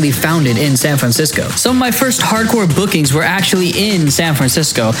actually founded in San Francisco. Some of my first hardcore bookings were actually in San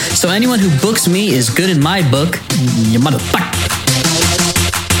Francisco, so anyone who books me is good in my book. You motherfucker.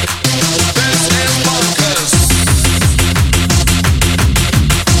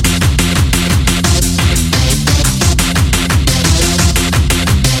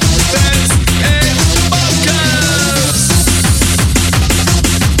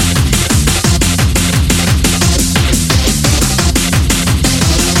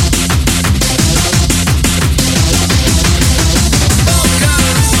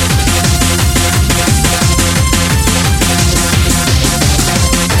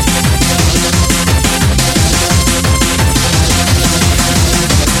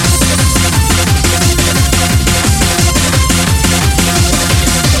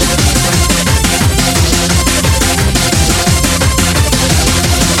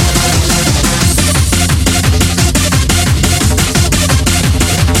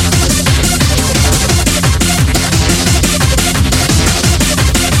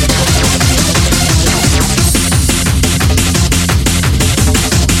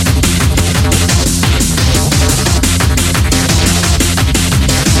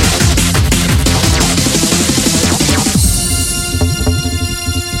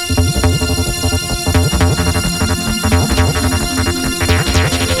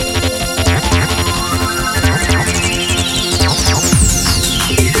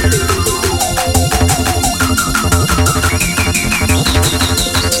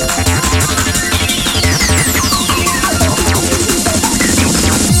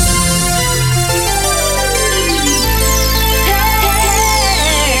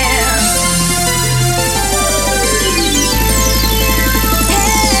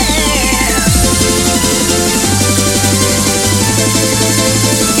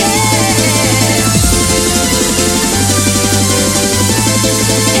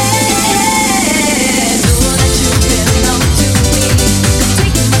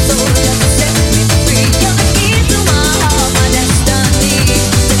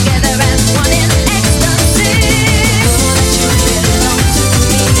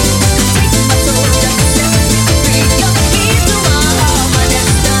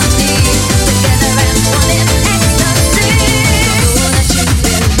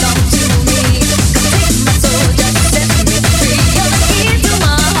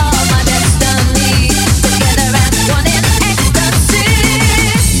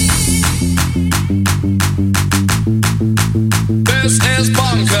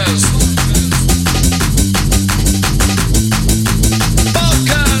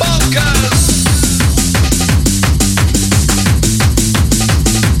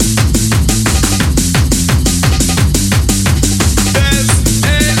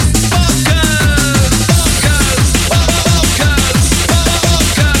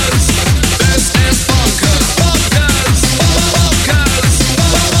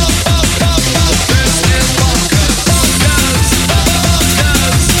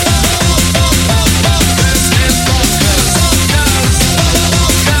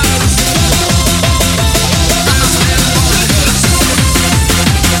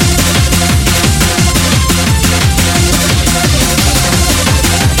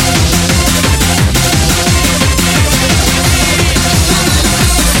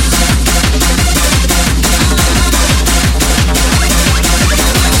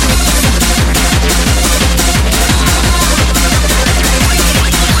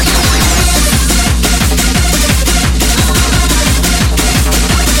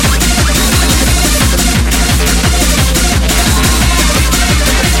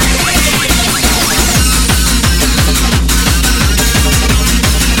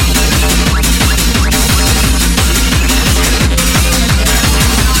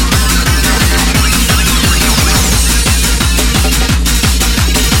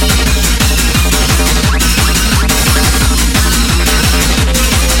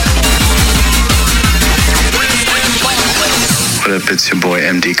 It's your boy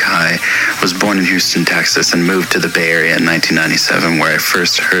MD Kai was born in Houston, Texas, and moved to the Bay Area in 1997, where I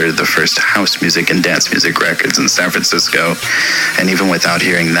first heard the first house music and dance music records in San Francisco. And even without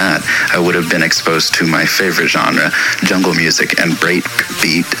hearing that, I would have been exposed to my favorite genre, jungle music and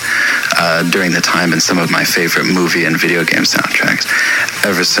breakbeat, during the time in some of my favorite movie and video game soundtracks.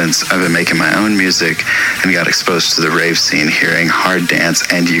 Ever since, I've been making my own music and got exposed to the rave scene, hearing hard dance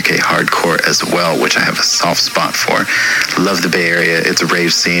and UK hardcore as well, which I have a soft spot for. Love the Bay Area. It's a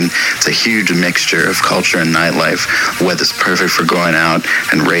rave scene. It's a huge mixture of culture and nightlife. Weather's perfect for going out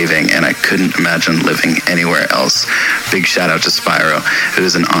and raving, and I couldn't imagine living anywhere else. Big shout out to Spyro. It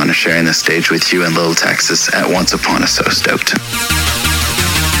was an honor sharing the stage with you in Little Texas at Once Upon a So Stoked.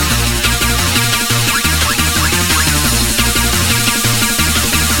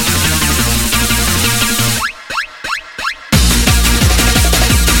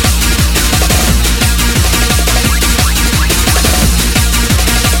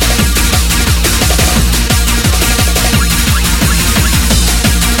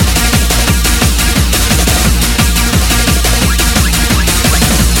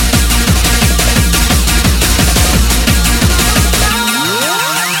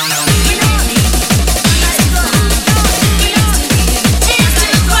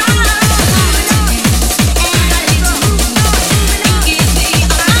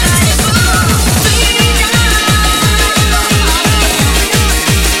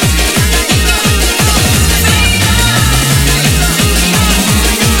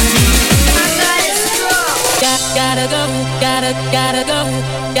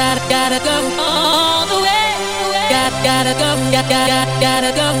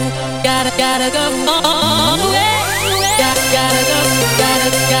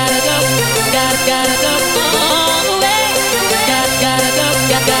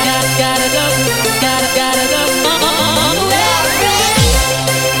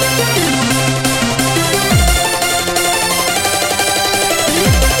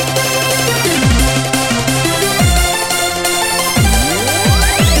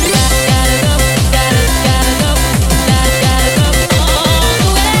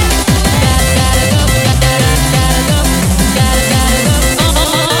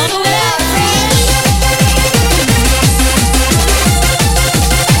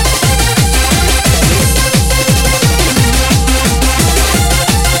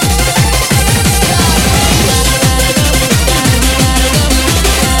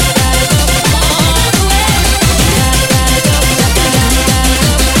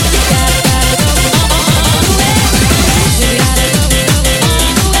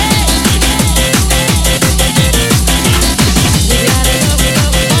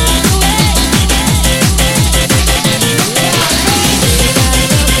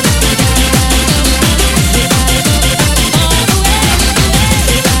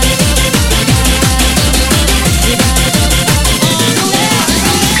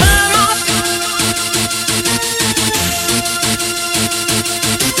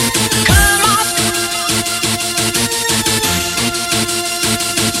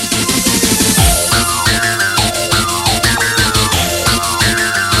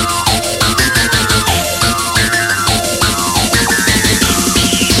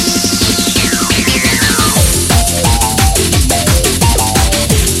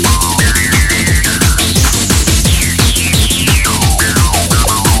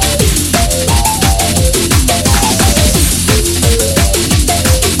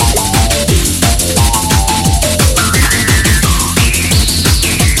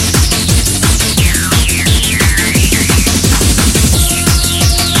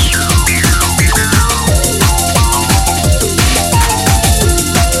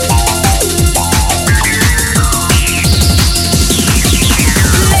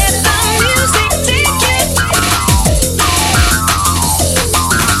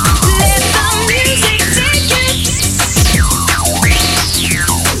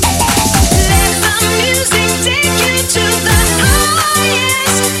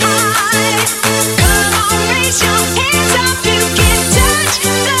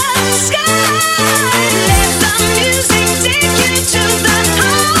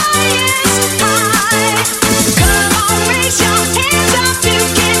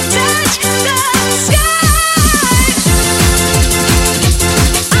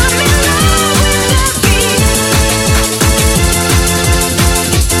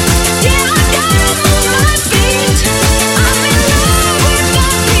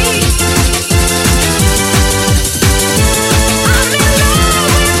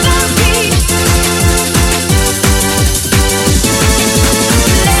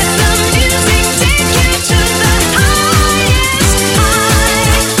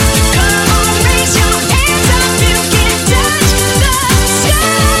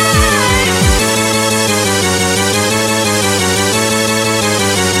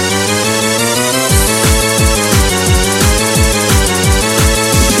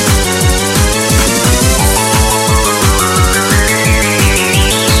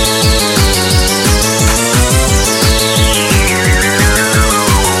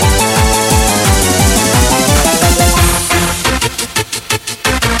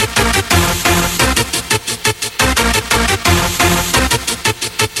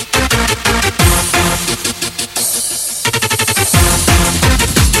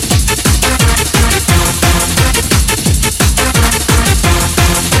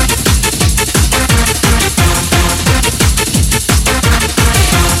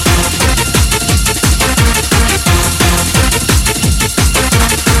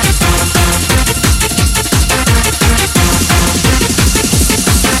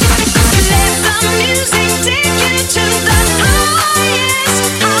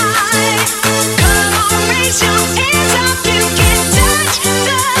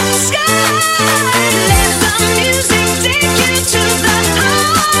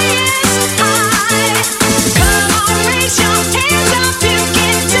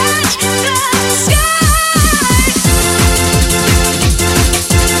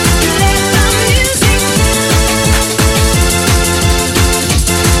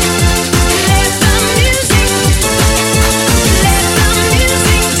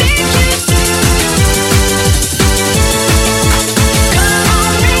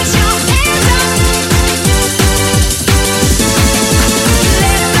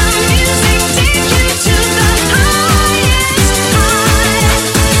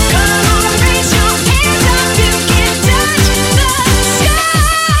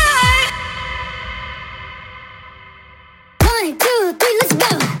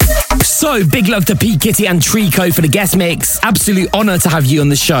 So, big love to P. Kitty and Trico for the guest mix. Absolute honour to have you on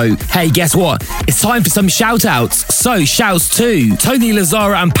the show. Hey, guess what? It's time for some shout-outs. So, shouts to Tony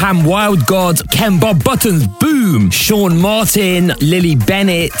Lazara and Pam Wildgod, Ken Bob Buttons, Boom, Sean Martin, Lily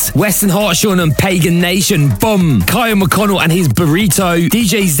Bennett, Weston Hartshorn and Pagan Nation, Bum, Kyle McConnell and his Burrito,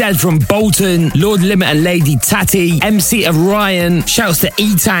 DJ Zed from Bolton, Lord Limit and Lady Tatty, MC Orion, shouts to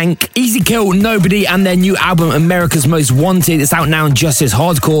E-Tank, Easy Kill, Nobody and their new album America's Most Wanted. It's out now on Justice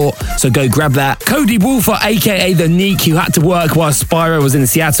Hardcore, so go grab that. Cody Wolfer, aka The Neek, who had to work while Spyro was in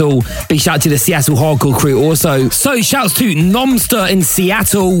Seattle. Big shout to the Seattle Hardcore crew also. So shouts to Nomster in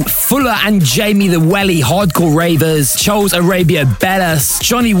Seattle, Fuller and Jamie the Welly, Hardcore Ravers, Charles Arabia Bellas,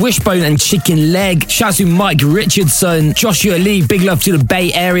 Johnny Wishbone and Chicken Leg. Shouts to Mike Richardson, Joshua Lee, big love to the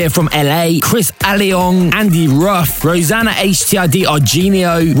Bay Area from LA, Chris Aliong, Andy Ruff, Rosanna HTID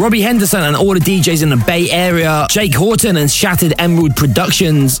Argenio, Robbie Henderson and all the DJs in the Bay Area, Jake Horton and Shattered Emerald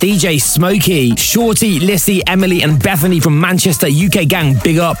Productions, DJ Smokey, Shorty, Lissy, Emily and Bethany from Manchester, UK gang,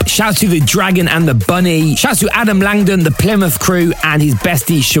 big up. Shouts to the Dragon and the Bunny. Shouts to Adam Langdon, the Plymouth crew and his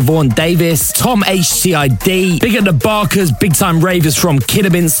bestie Siobhan Davis, Tom HCID, big at the Barkers, big time ravers from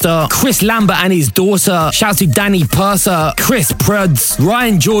Kidderminster, Chris Lambert and his daughter. Shouts to Danny Purser, Chris Pruds,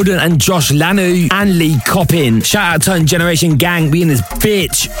 Ryan Jordan and Josh Lanu and Lee Coppin. Shout out Turn Generation gang, we in this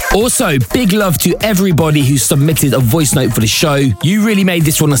bitch. Also, big love to everybody who submitted a voice note for the show. You really made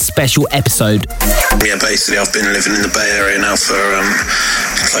this one a special episode. Yeah, basically I've been living in the Bay Area now for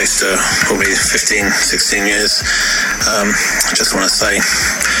close to probably 15, 16 years. I just want to say,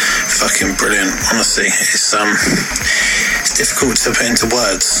 fucking brilliant. Honestly, it's difficult to put into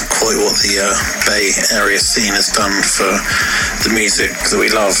words quite what the Bay Area scene has done for the music that we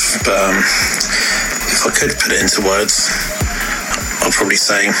love. But if I could put it into words, I'd probably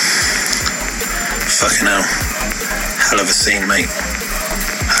say, fucking hell, hell of a scene, mate.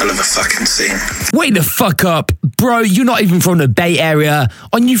 Hell of a fucking scene. Wait the fuck up. Bro, you're not even from the Bay Area.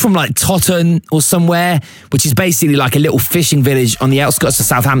 Aren't you from like Totten or somewhere? Which is basically like a little fishing village on the outskirts of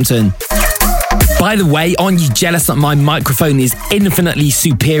Southampton. By the way, aren't you jealous that my microphone is infinitely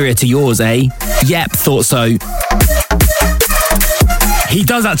superior to yours, eh? Yep, thought so. He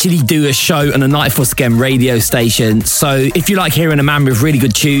does actually do a show on a Night for Scam radio station, so if you like hearing a man with really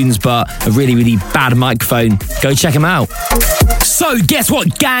good tunes but a really, really bad microphone, go check him out. So guess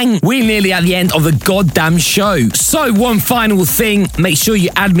what, gang? We're nearly at the end of the goddamn show. So one final thing, make sure you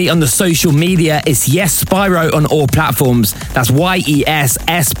add me on the social media. It's Yes Spyro on all platforms. That's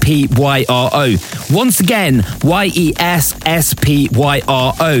YESSPYRO. Once again, YESSPYRO.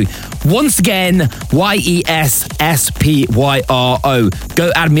 Once again, YESSPYRO.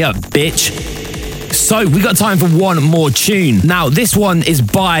 Go add me up, bitch. So we got time for one more tune. Now this one is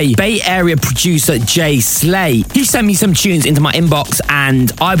by Bay Area producer Jay Slay. He sent me some tunes into my inbox and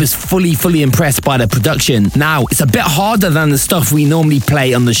I was fully impressed by the production. Now it's a bit harder than the stuff we normally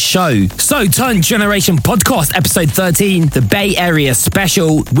play on the show. So Turn Generation Podcast episode 13, the Bay Area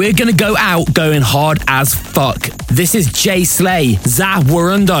special. We're gonna go out going hard as fuck. This is Jay Slay, Za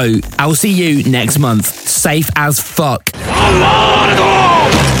Warundo. I'll see you next month. Safe as fuck.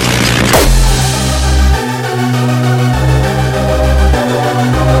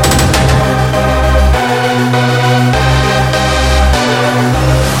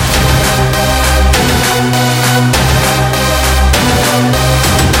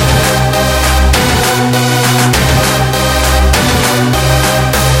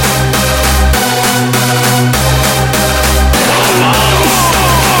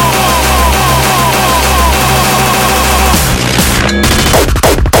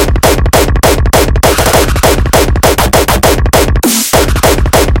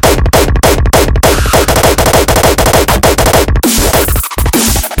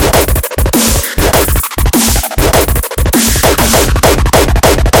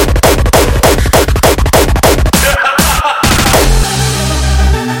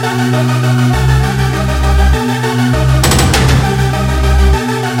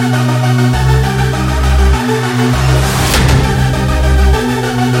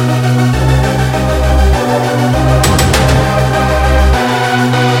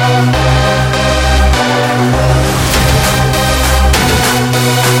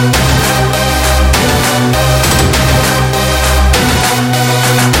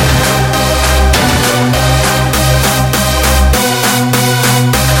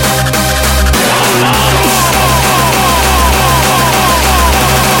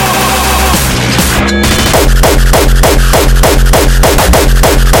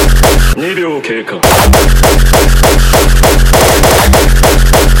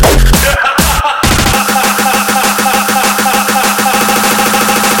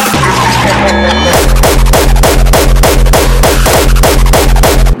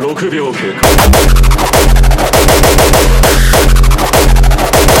 秒経過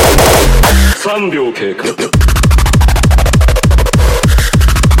3秒経過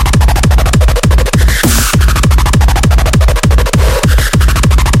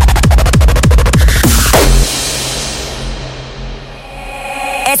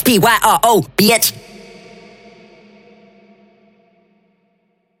SPYRO, bitch.